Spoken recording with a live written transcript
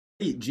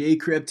Hey, Jay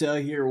Crypto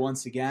here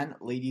once again.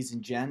 Ladies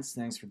and gents,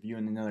 thanks for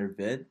viewing another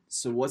vid.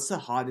 So what's the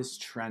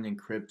hottest trend in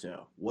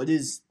crypto? What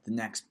is the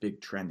next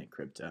big trend in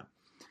crypto?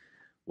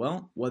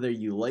 Well, whether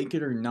you like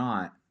it or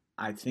not,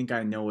 I think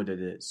I know what it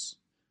is.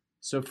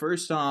 So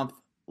first off,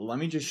 let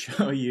me just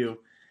show you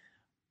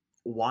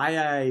why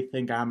I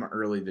think I'm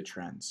early to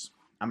trends.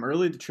 I'm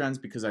early to trends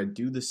because I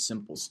do the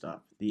simple stuff,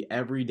 the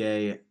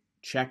everyday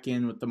check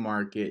in with the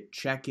market,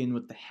 check in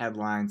with the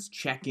headlines,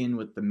 check in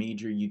with the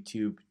major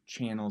YouTube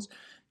channels,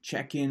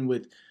 check in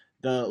with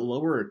the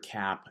lower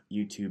cap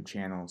YouTube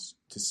channels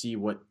to see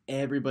what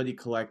everybody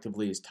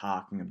collectively is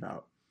talking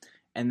about.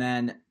 And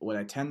then what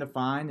I tend to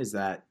find is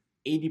that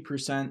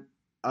 80%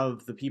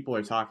 of the people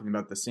are talking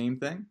about the same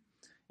thing.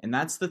 And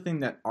that's the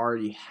thing that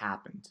already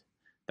happened.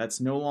 That's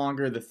no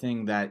longer the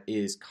thing that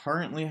is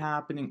currently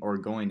happening or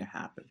going to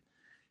happen.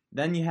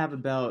 Then you have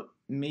about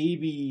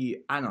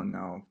maybe, I don't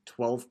know,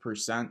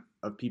 12%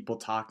 of people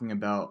talking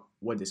about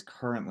what is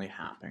currently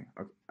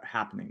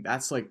happening.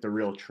 That's like the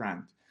real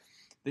trend.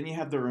 Then you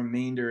have the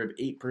remainder of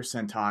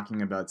 8%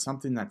 talking about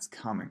something that's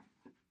coming.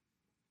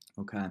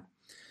 Okay.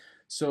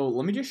 So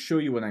let me just show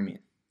you what I mean.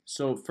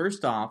 So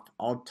first off,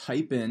 I'll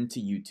type into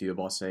YouTube.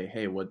 I'll say,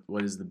 "Hey, what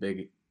is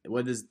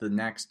the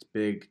next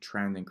big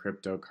trend in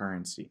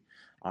cryptocurrency?"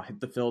 I'll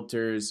hit the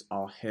filters,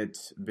 I'll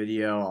hit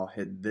video, I'll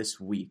hit this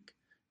week,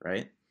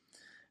 right?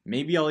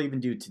 Maybe I'll even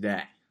do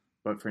today.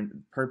 But for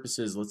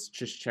purposes, let's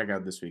just check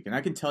out this week. And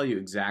I can tell you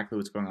exactly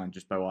what's going on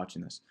just by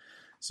watching this.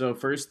 So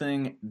first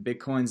thing,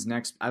 Bitcoin's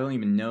next. I don't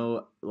even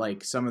know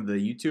like some of the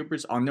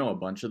YouTubers. I'll know a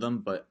bunch of them,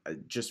 but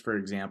just for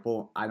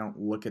example, I don't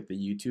look at the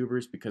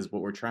YouTubers because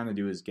what we're trying to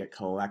do is get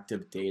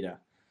collective data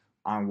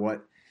on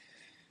what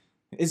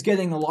is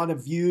getting a lot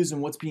of views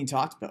and what's being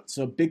talked about.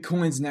 So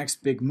Bitcoin's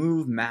next big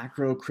move,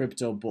 macro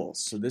crypto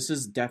bulls. So this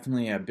is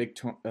definitely a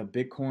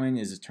Bitcoin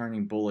is a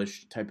turning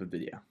bullish type of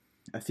video.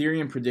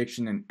 Ethereum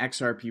prediction and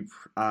XRP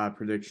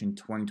prediction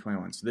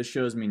 2021. So this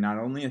shows me not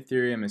only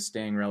Ethereum is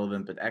staying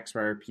relevant, but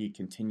XRP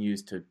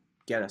continues to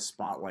get a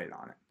spotlight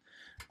on it.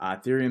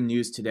 Ethereum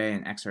news today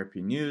and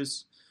XRP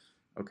news.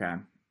 Okay.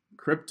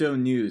 Crypto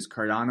news,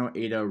 Cardano,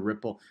 ADA,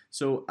 Ripple.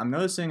 So I'm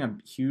noticing a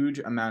huge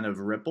amount of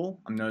Ripple.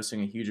 I'm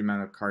noticing a huge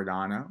amount of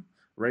Cardano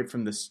right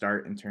from the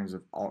start in terms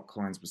of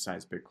altcoins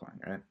besides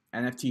Bitcoin, right?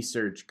 NFT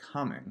surge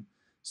coming.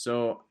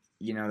 So,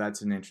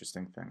 that's an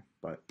interesting thing,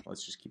 but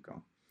let's just keep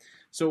going.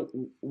 So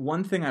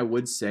one thing I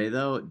would say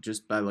though,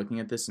 just by looking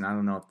at this, and I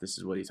don't know if this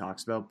is what he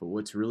talks about, but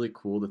what's really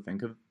cool to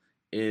think of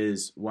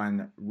is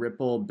when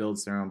Ripple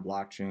builds their own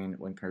blockchain,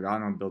 when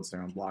Cardano builds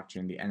their own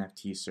blockchain, the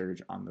NFT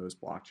surge on those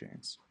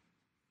blockchains.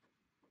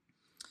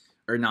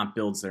 Or not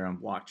builds their own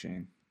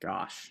blockchain.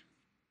 Gosh.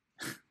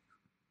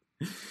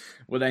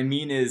 What I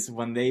mean is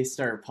when they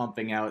start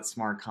pumping out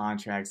smart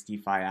contracts,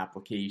 DeFi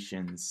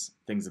applications,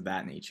 things of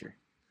that nature.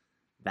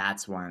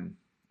 That's when,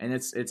 and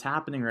it's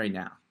happening right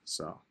now.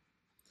 So,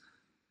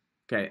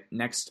 okay,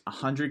 next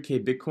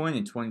 100K Bitcoin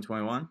in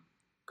 2021.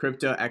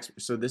 Crypto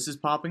expert. So this is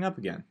popping up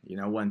again.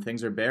 When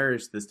things are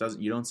bearish,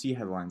 you don't see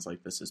headlines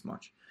like this as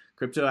much.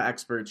 Crypto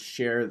experts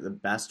share the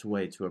best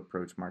way to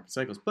approach market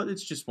cycles, but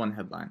it's just one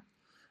headline.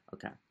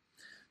 Okay.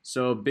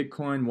 So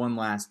Bitcoin, one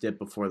last dip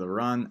before the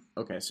run.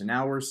 Okay, so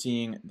now we're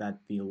seeing that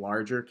the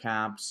larger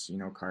caps,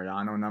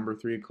 Cardano number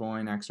 3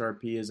 coin,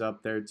 XRP is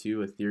up there too,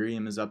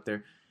 Ethereum is up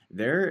there.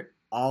 They're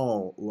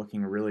all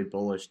looking really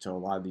bullish to a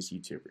lot of these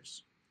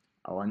YouTubers.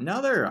 Oh,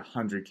 another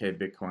 100K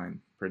Bitcoin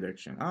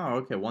prediction. Oh,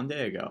 okay, one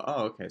day ago.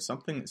 Oh, okay,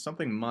 something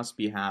must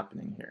be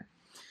happening here.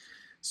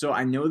 So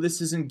I know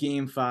this isn't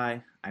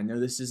GameFi. I know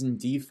this isn't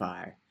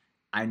DeFi.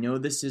 I know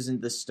this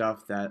isn't the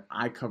stuff that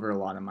I cover a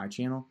lot on my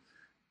channel,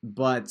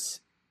 but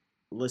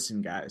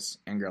listen, guys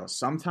and girls,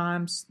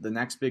 sometimes the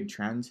next big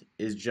trend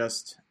is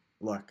just,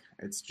 look,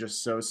 it's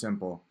just so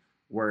simple.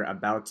 We're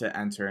about to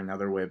enter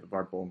another wave of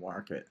our bull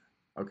market.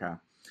 Okay.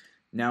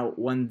 Now,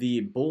 when the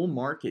bull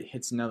market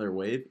hits another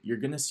wave, you're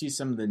going to see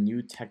some of the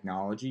new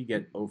technology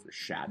get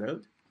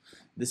overshadowed.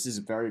 This is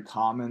very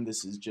common.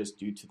 This is just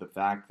due to the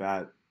fact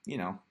that,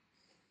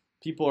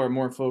 people are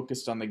more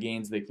focused on the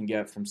gains they can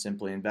get from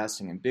simply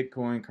investing in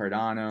Bitcoin,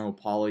 Cardano,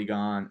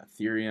 Polygon,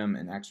 Ethereum,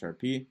 and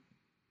XRP.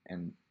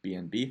 And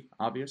BNB,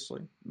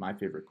 obviously, my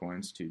favorite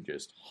coins to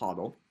just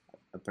hodl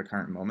at the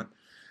current moment.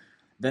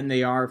 Then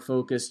they are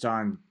focused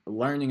on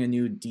learning a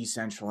new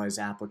decentralized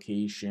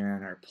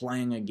application or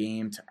playing a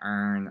game to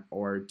earn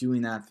or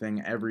doing that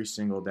thing every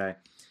single day.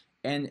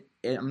 And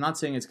I'm not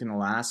saying it's going to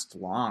last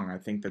long. I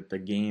think that the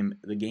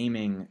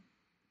gaming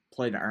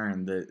play to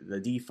earn,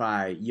 the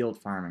DeFi yield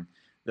farming,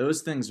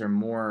 those things are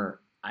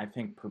more, I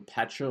think,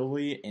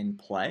 perpetually in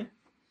play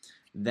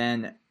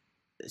than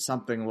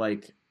something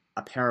like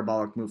a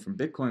parabolic move from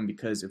Bitcoin,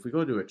 because if we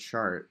go to a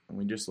chart and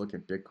we just look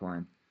at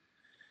Bitcoin,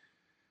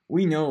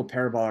 we know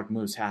parabolic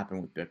moves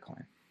happen with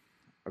Bitcoin.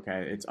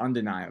 Okay, it's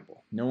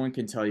undeniable. No one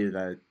can tell you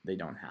that they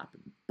don't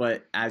happen.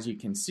 But as you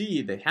can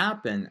see, they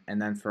happen, and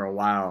then for a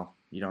while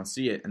you don't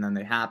see it, and then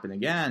they happen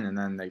again, and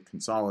then they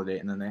consolidate,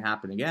 and then they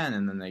happen again,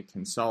 and then they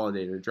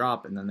consolidate or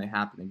drop, and then they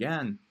happen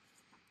again.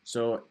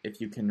 So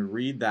if you can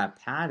read that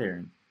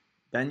pattern,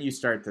 Then you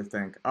start to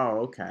think, oh,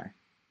 okay.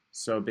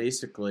 So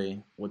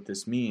basically, what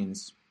this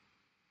means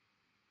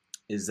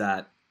is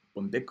that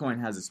when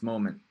Bitcoin has its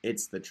moment,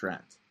 it's the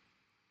trend.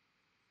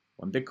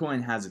 When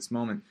Bitcoin has its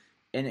moment,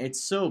 and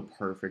it's so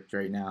perfect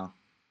right now,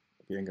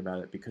 if you think about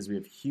it, because we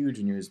have huge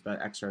news about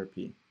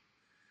XRP.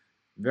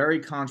 Very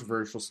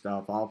controversial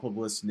stuff. All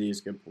publicity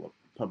is good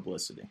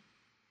publicity,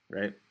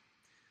 right?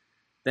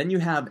 Then you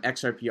have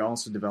XRP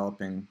also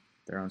developing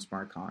their own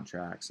smart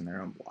contracts and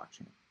their own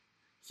blockchain.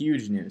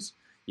 Huge news.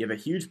 You have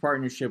a huge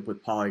partnership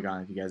with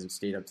Polygon if you guys have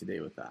stayed up to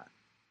date with that.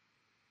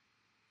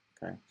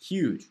 Okay,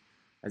 huge.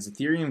 As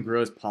Ethereum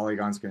grows,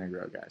 Polygon's going to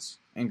grow, guys.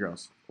 And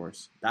grows, of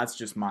course. That's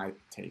just my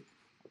take.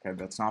 Okay,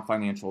 that's not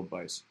financial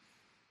advice.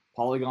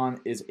 Polygon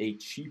is a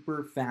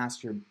cheaper,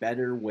 faster,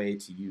 better way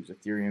to use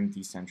Ethereum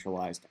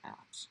decentralized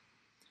apps.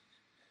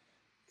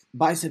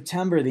 By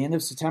September, the end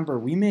of September,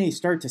 we may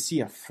start to see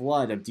a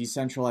flood of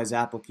decentralized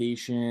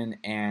application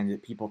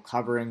and people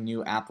covering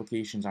new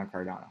applications on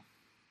Cardano.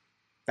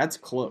 That's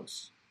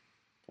close.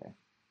 Okay.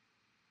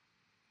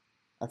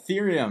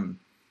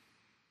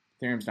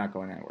 Ethereum's not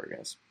going anywhere,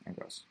 guys. And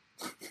gross.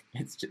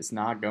 It's just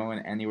not going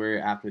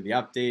anywhere after the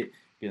update.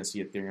 You're going to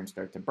see Ethereum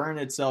start to burn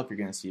itself. You're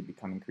going to see it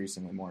become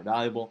increasingly more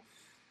valuable.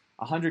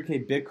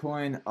 100K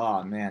Bitcoin,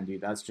 oh man,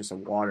 dude, that's just a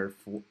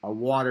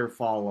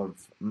waterfall of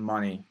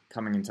money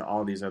coming into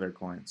all these other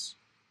coins.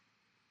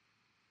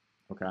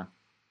 Okay.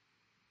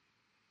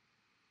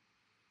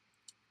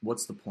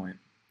 What's the point?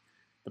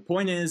 The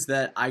point is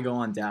that I go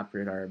on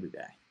DappRadar every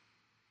day.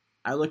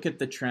 I look at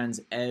the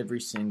trends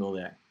every single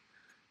day.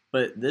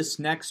 But this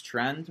next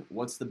trend,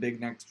 what's the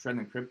big next trend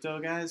in crypto,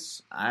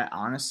 guys?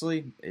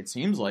 It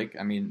seems like,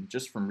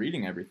 just from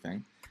reading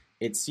everything,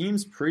 it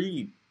seems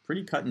pretty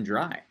cut and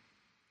dry.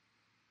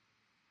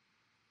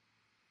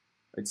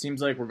 It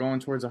seems like we're going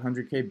towards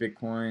 100K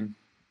Bitcoin.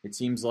 It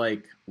seems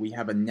like we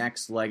have a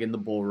next leg in the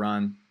bull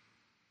run.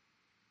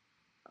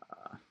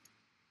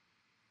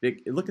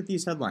 Look at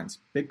these headlines.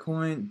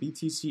 Bitcoin,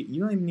 BTC.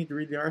 You don't even need to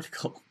read the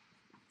article.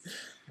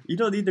 You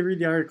don't need to read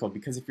the article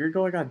because if you're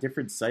going on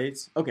different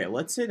sites, okay,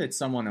 let's say that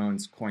someone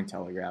owns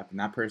Cointelegraph and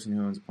that person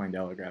who owns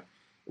Cointelegraph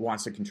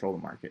wants to control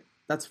the market.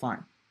 That's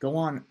fine. Go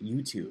on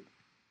YouTube.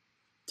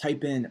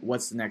 Type in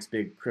what's the next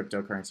big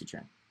cryptocurrency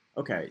trend.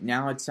 Okay,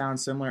 now it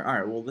sounds similar. All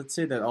right, well, let's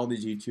say that all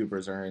these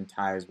YouTubers are in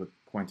ties with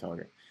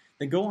Cointelegraph.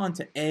 Then go on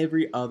to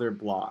every other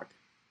blog.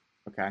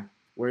 Okay,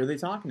 what are they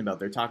talking about?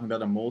 They're talking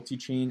about a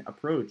multi-chain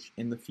approach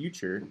in the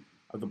future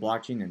of the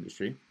blockchain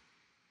industry.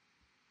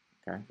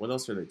 Okay, what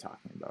else are they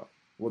talking about?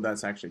 Well,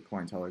 that's actually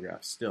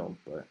Cointelegraph still,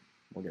 but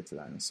we'll get to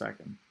that in a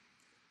second.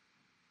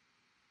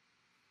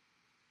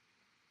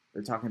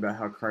 They're talking about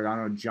how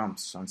Cardano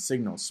jumps on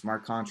signals,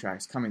 smart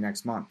contracts coming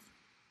next month.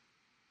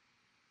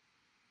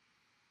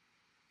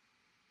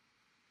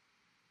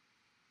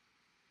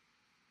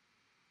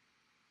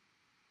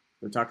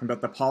 They're talking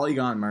about the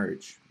Polygon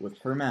merge with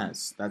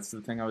Hermes. That's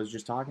the thing I was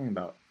just talking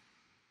about.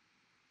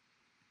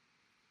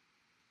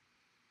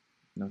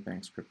 No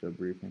thanks, Crypto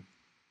Briefing.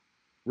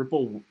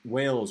 Ripple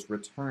whales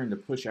return to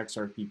push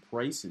XRP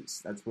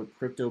prices. That's what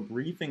Crypto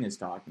Briefing is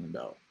talking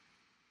about.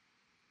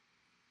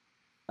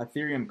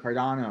 Ethereum,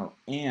 Cardano,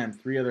 and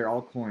 3 other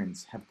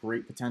altcoins have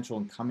great potential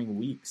in coming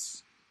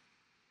weeks.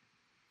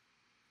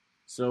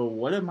 So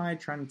what am I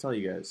trying to tell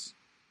you guys?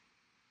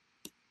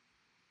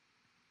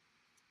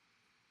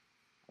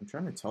 I'm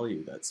trying to tell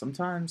you that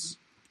sometimes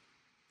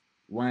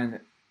when a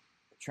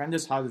trend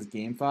as hot as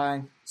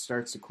GameFi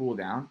starts to cool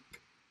down,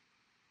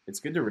 it's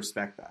good to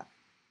respect that.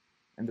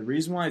 And the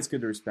reason why it's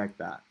good to respect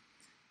that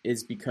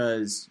is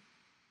because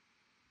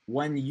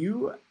when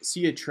you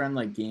see a trend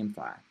like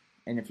GameFi,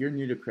 and if you're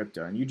new to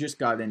crypto and you just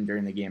got in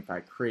during the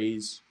GameFi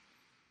craze,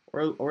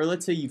 or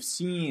let's say you've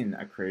seen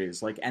a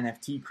craze like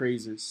NFT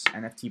crazes,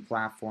 NFT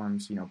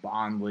platforms,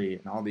 Bondly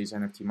and all these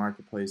NFT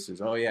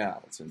marketplaces, oh yeah,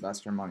 let's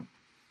invest our money.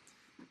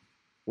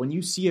 When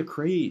you see a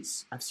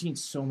craze, I've seen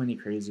so many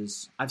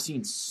crazes. I've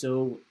seen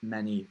so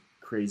many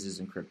crazes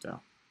in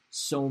crypto.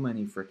 So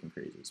many freaking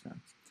crazes,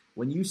 man.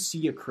 When you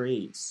see a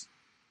craze,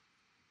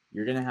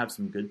 you're going to have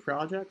some good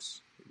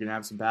projects, you're going to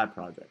have some bad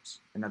projects.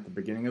 And at the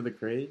beginning of the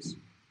craze,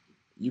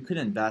 you could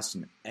invest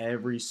in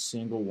every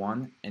single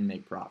one and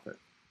make profit.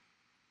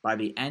 By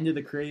the end of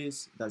the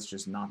craze, that's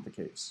just not the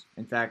case.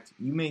 In fact,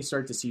 you may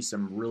start to see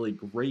some really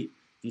great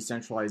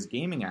decentralized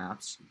gaming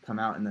apps come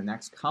out in the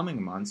next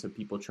coming months of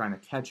people trying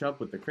to catch up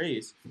with the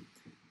craze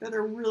that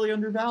are really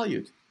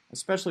undervalued,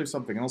 especially if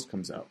something else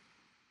comes out.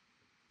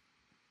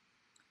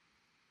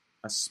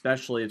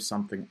 Especially if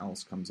something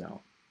else comes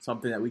out.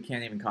 Something that we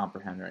can't even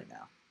comprehend right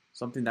now.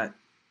 Something that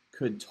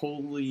could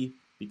totally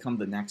become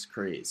the next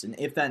craze. And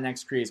if that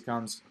next craze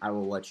comes, I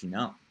will let you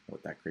know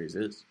what that craze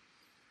is.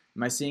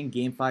 Am I saying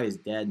GameFi is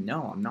dead?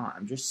 No, I'm not.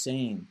 I'm just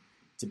saying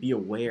to be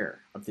aware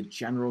of the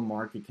general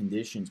market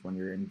conditions when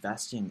you're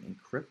investing in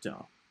crypto. If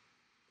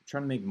you're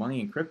trying to make money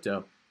in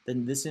crypto,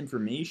 then this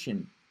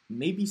information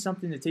may be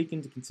something to take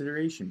into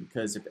consideration,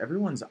 because if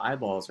everyone's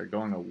eyeballs are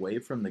going away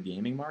from the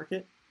gaming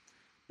market,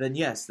 then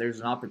yes, there's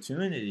an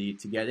opportunity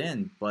to get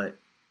in, but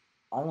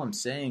all I'm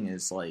saying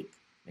is, like,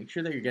 Make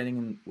sure that you're getting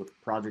in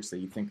with projects that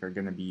you think are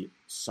going to be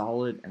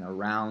solid and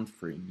around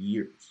for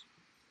years.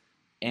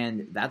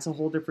 And that's a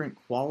whole different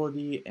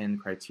quality and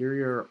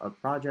criteria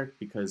of project,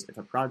 because if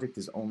a project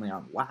is only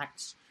on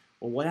wax,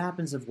 well, what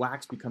happens if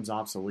wax becomes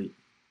obsolete,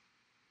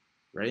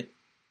 right?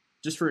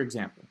 Just for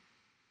example,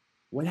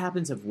 what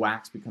happens if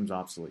wax becomes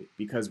obsolete?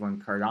 Because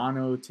when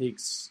Cardano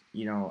takes,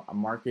 a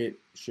market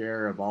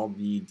share of all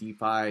the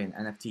DeFi and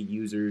NFT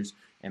users,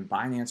 and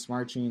Binance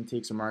Smart Chain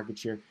takes a market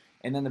share,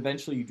 and then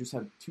eventually you just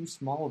have too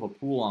small of a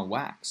pool on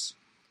wax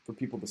for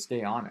people to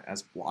stay on it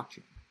as a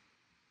blockchain.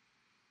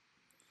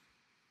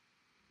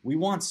 We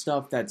want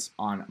stuff that's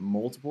on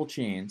multiple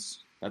chains.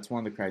 That's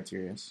one of the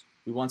criteria.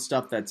 We want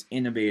stuff that's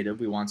innovative.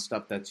 We want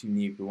stuff that's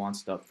unique. We want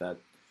stuff that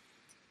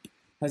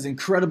has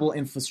incredible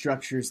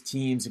infrastructures,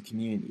 teams, and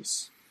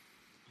communities.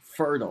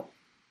 Fertile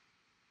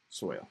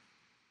soil.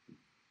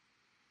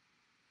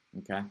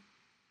 Okay?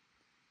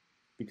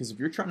 Because if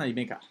you're trying to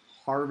make a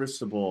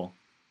harvestable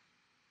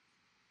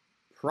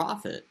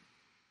profit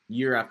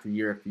year after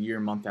year after year,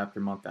 month after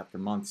month after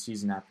month,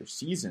 season after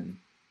season,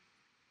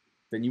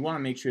 then you want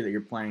to make sure that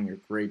you're planting your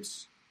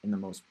grapes in the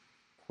most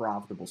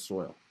profitable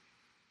soil.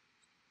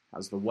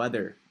 How's the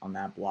weather on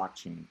that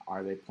blockchain?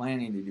 Are they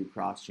planning to do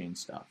cross-chain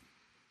stuff?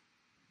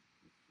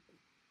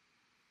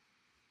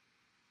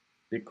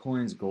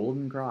 Bitcoin's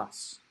golden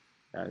cross,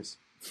 guys.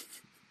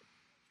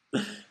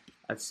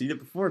 I've seen it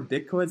before.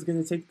 Bitcoin's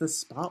going to take the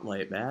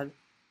spotlight, man.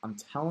 I'm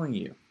telling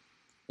you.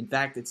 In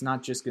fact, it's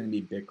not just going to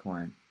be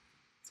Bitcoin.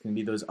 It's going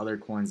to be those other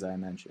coins that I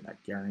mentioned. I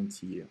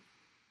guarantee you.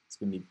 It's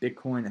going to be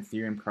Bitcoin,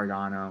 Ethereum,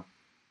 Cardano,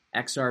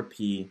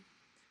 XRP,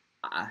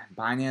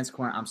 Binance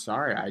Coin. I'm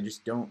sorry, I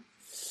just don't.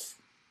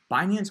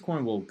 Binance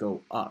Coin will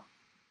go up,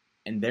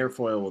 and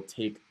therefore it will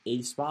take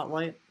a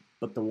spotlight.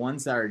 But the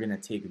ones that are going to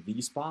take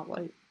the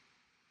spotlight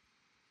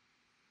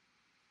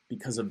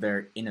because of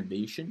their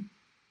innovation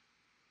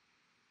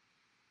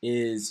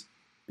is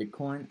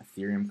Bitcoin,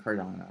 Ethereum,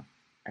 Cardano,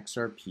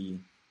 XRP,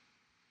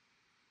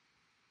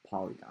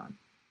 Polygon.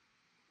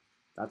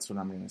 That's what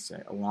I'm going to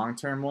say. A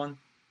long-term one,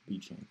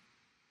 VeChain.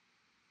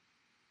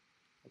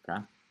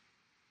 Okay?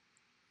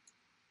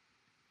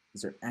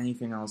 Is there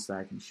anything else that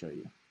I can show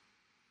you?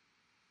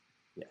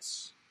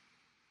 Yes.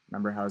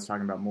 Remember how I was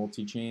talking about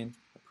multi-chain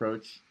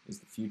approach is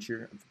the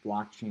future of the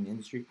blockchain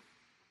industry?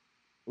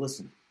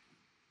 Listen,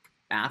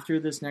 after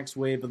this next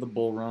wave of the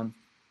bull run,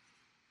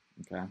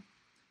 okay,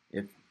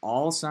 if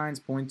all signs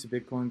point to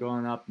Bitcoin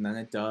going up, and then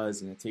it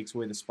does, and it takes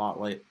away the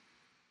spotlight,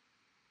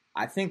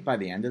 I think by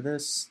the end of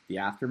this, the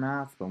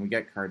aftermath, when we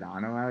get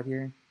Cardano out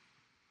here,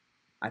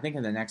 I think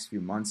in the next few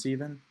months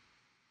even,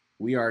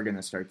 we are going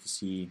to start to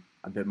see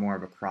a bit more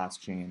of a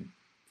cross-chain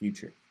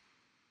future.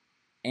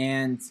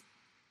 And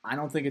I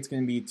don't think it's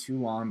going to be too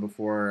long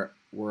before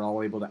we're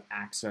all able to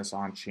access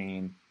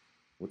on-chain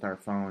with our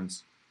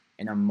phones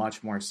in a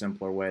much more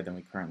simpler way than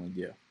we currently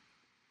do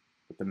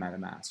with the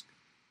MetaMask.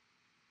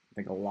 I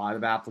think a lot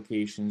of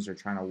applications are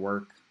trying to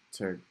work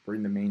to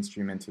bring the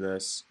mainstream into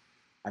this.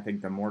 I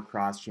think the more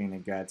cross-chain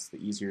it gets, the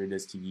easier it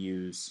is to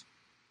use.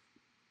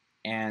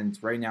 And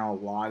right now, a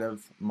lot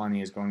of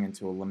money is going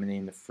into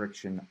eliminating the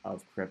friction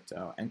of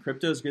crypto. And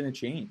crypto is going to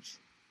change.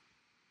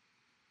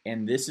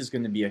 And this is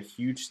going to be a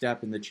huge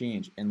step in the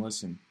change. And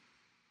listen,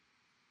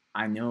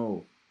 I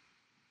know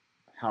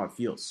how it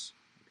feels.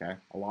 Okay,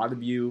 a lot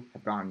of you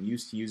have gotten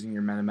used to using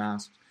your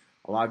MetaMask.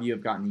 A lot of you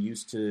have gotten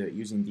used to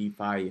using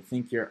DeFi. You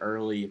think you're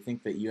early. You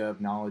think that you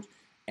have knowledge,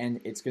 and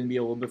it's going to be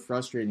a little bit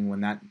frustrating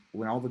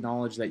when all the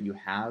knowledge that you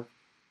have,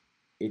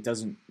 it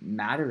doesn't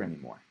matter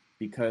anymore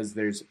because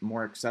there's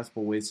more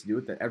accessible ways to do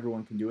it, that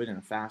everyone can do it in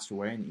a faster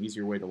way and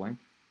easier way to learn.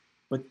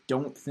 But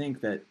don't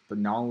think that the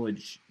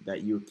knowledge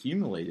that you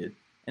accumulated,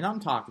 and I'm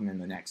talking in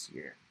the next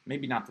year,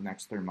 maybe not the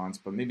next 3 months,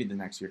 but maybe the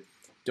next year.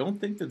 Don't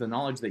think that the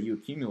knowledge that you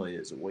accumulated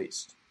is a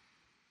waste.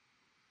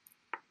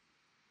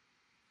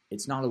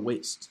 It's not a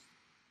waste,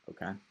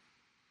 okay?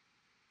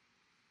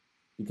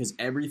 Because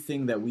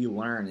everything that we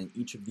learn in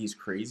each of these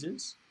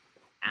crazes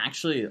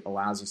actually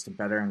allows us to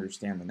better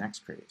understand the next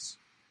craze.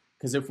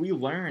 Because if we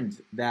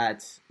learned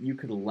that you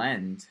could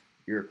lend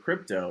your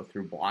crypto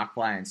through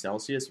BlockFi and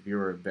Celsius if you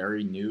were a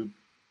very new,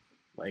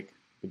 like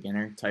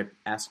beginner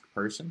type-esque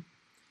person,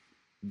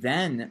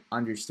 then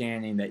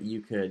understanding that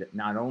you could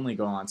not only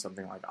go on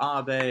something like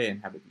Aave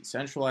and have a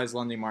decentralized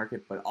lending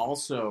market, but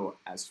also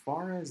as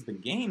far as the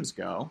games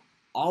go,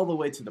 all the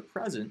way to the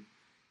present,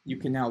 you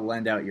can now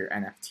lend out your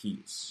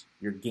NFTs,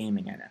 your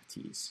gaming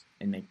NFTs,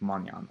 and make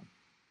money on them,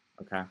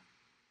 okay?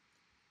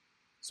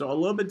 So a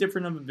little bit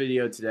different of a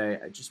video today.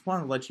 I just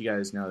want to let you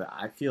guys know that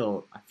I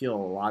feel a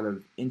lot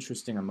of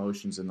interesting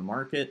emotions in the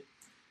market.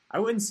 I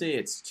wouldn't say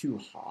it's too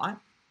hot.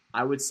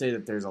 I would say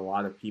that there's a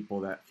lot of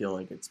people that feel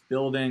like it's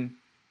building,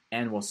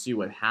 and we'll see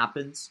what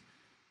happens.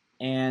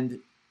 And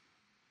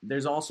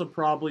there's also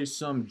probably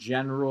some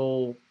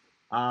general,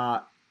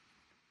 I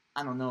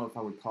don't know if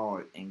I would call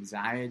it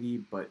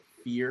anxiety, but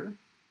fear,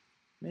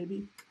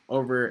 maybe,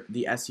 over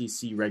the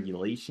SEC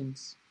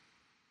regulations.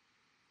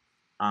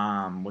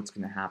 What's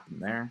going to happen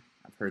there?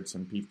 I've heard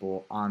some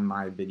people on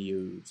my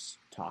videos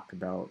talk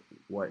about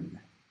what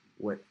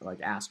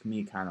ask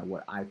me kind of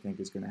what I think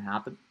is going to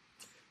happen.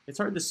 It's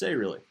hard to say,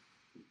 really.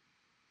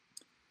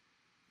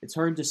 It's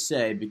hard to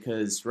say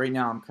because right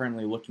now I'm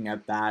currently looking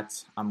at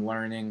that. I'm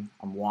learning,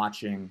 I'm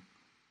watching,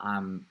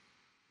 I'm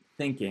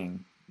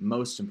thinking,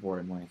 most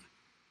importantly,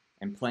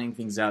 and playing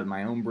things out in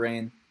my own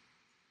brain.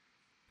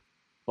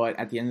 But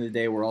at the end of the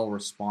day, we're all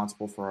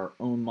responsible for our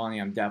own money.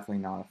 I'm definitely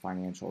not a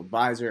financial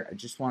advisor. I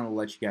just want to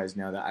let you guys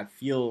know that I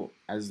feel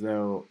as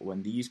though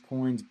when these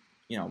coins,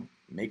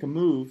 make a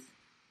move,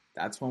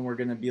 that's when we're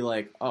going to be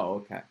like, oh,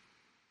 okay,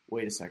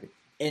 wait a second.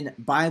 And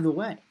by the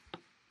way,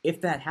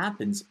 if that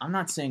happens, I'm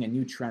not saying a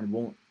new trend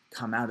won't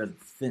come out of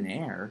thin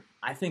air.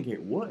 I think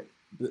it would.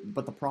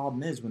 But the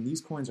problem is when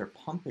these coins are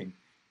pumping,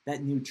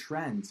 that new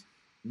trend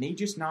may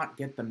just not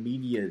get the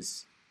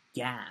media's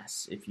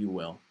gas, if you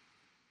will,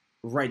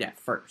 right at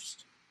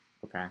first.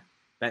 Okay?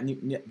 That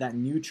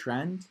new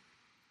trend,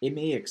 it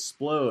may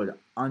explode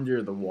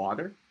under the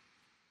water,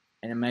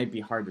 and it might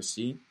be hard to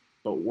see,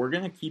 but we're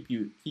going to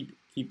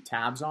keep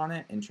tabs on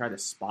it and try to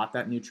spot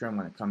that new trend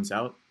when it comes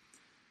out.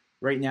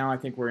 Right now, I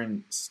think we're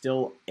in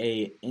still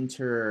a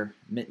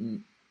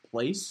intermittent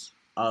place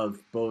of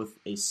both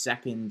a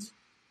second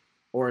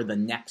or the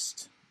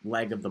next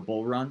leg of the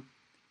bull run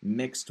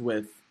mixed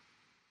with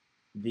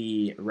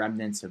the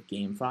remnants of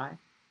GameFi.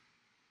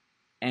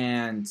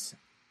 And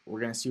we're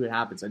going to see what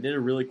happens. I did a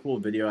really cool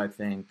video, I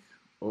think,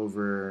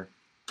 over...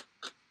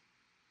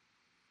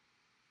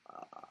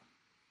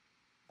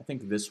 I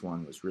think this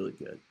one was really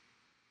good,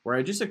 where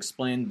I just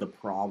explained the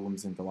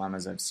problems and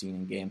dilemmas I've seen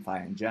in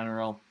GameFi in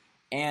general,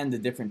 and the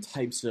different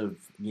types of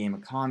game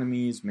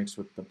economies mixed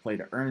with the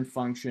play-to-earn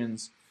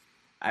functions.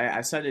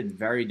 I cited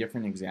very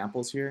different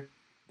examples here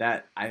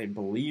that I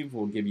believe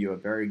will give you a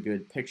very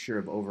good picture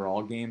of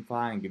overall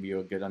GameFi and give you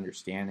a good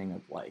understanding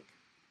of,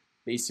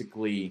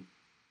 basically,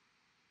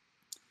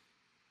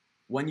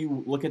 when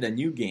you look at a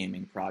new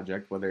gaming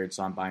project, whether it's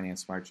on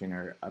Binance Smart Chain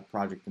or a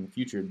project in the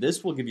future,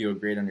 this will give you a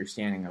great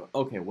understanding of,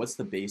 okay, what's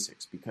the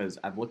basics? Because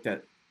I've looked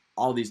at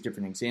all these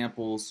different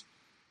examples,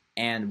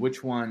 and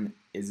which one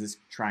is this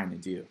trying to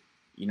do?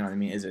 You know what I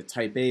mean? Is it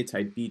type A,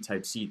 type B,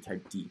 type C,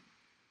 type D?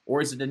 Or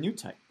is it a new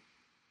type?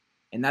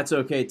 And that's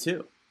okay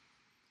too.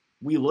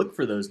 We look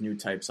for those new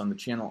types on the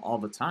channel all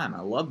the time. I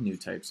love new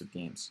types of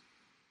games.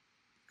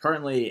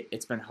 Currently,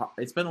 it's been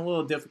a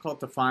little difficult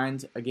to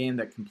find a game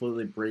that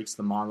completely breaks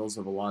the models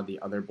of a lot of the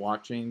other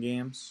blockchain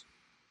games.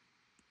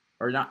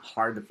 Or not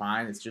hard to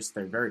find, it's just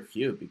they're very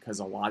few because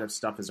a lot of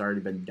stuff has already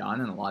been done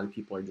and a lot of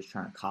people are just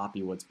trying to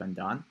copy what's been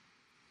done.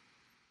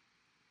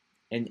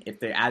 And if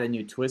they add a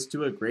new twist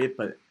to it, great,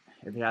 but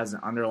if it has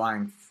an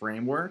underlying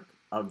framework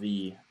of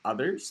the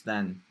others,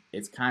 then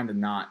it's kind of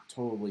not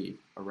totally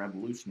a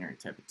revolutionary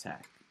type of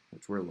tech,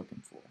 which we're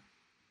looking for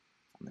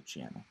on the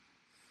channel.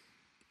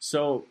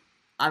 So,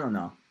 I don't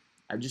know.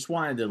 I just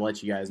wanted to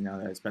let you guys know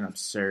that it's been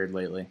absurd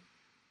lately.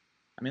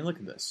 I mean, look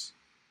at this.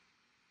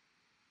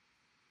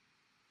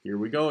 Here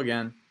we go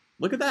again.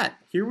 Look at that.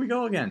 Here we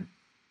go again.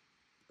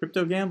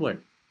 Crypto gambler.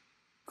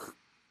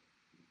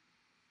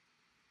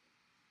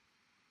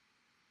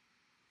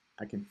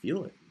 I can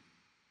feel it.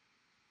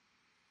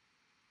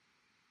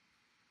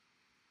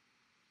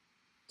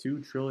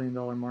 $2 trillion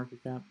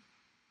market cap.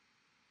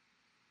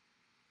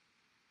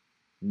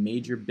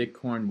 Major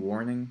Bitcoin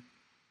warning.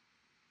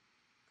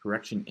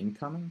 Correction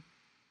incoming.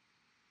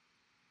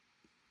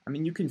 I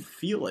mean, you can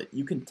feel it.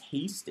 You can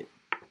taste it.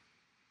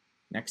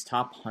 Next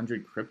top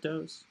 100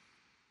 cryptos.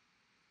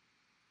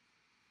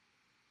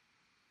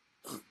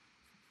 I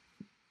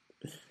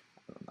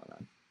don't know,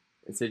 man.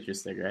 It's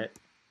interesting, right?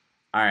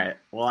 All right.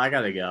 Well, I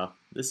gotta go.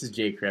 This is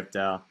Jay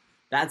Crypto.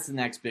 That's the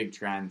next big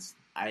trend.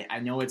 I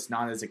know it's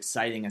not as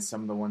exciting as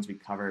some of the ones we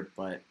covered,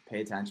 but pay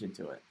attention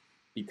to it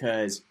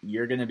because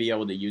you're going to be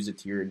able to use it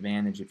to your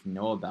advantage if you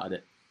know about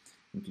it.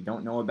 If you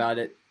don't know about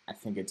it, I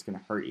think it's going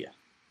to hurt you,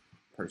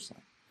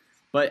 personally.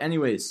 But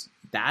anyways,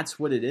 that's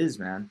what it is,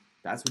 man.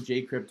 That's what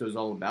Jay Crypto is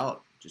all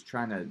about. Just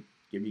trying to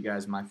give you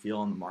guys my feel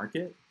on the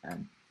market.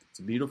 And it's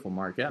a beautiful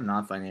market. I'm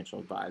not a financial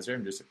advisor.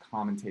 I'm just a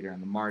commentator on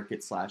the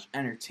market /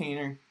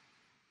 entertainer.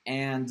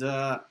 And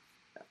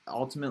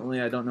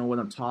ultimately, I don't know what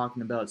I'm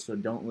talking about, so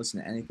don't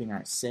listen to anything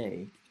I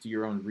say. Do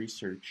your own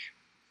research.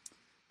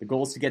 The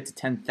goal is to get to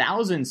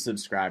 10,000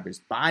 subscribers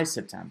by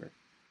September.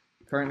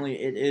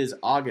 Currently, it is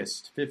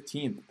August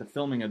 15th, the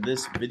filming of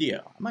this video.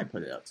 I might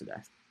put it out today.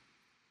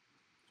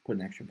 Put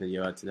an extra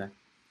video out today.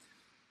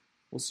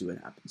 We'll see what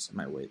happens. I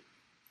might wait.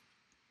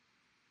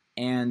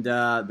 And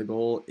the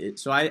goal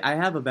is... So I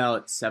have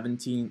about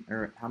 17...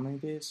 Or how many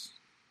days?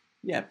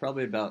 Yeah,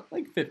 probably about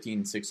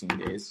 15, 16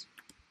 days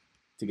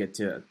to get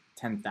to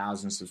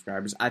 10,000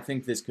 subscribers. I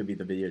think this could be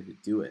the video to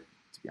do it,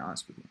 to be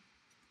honest with you.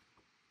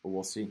 But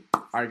we'll see.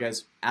 All right,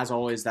 guys. As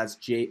always, that's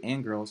Jay,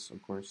 and girls,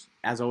 of course.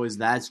 As always,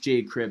 that's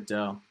Jay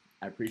Crypto.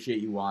 I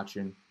appreciate you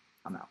watching.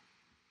 I'm out.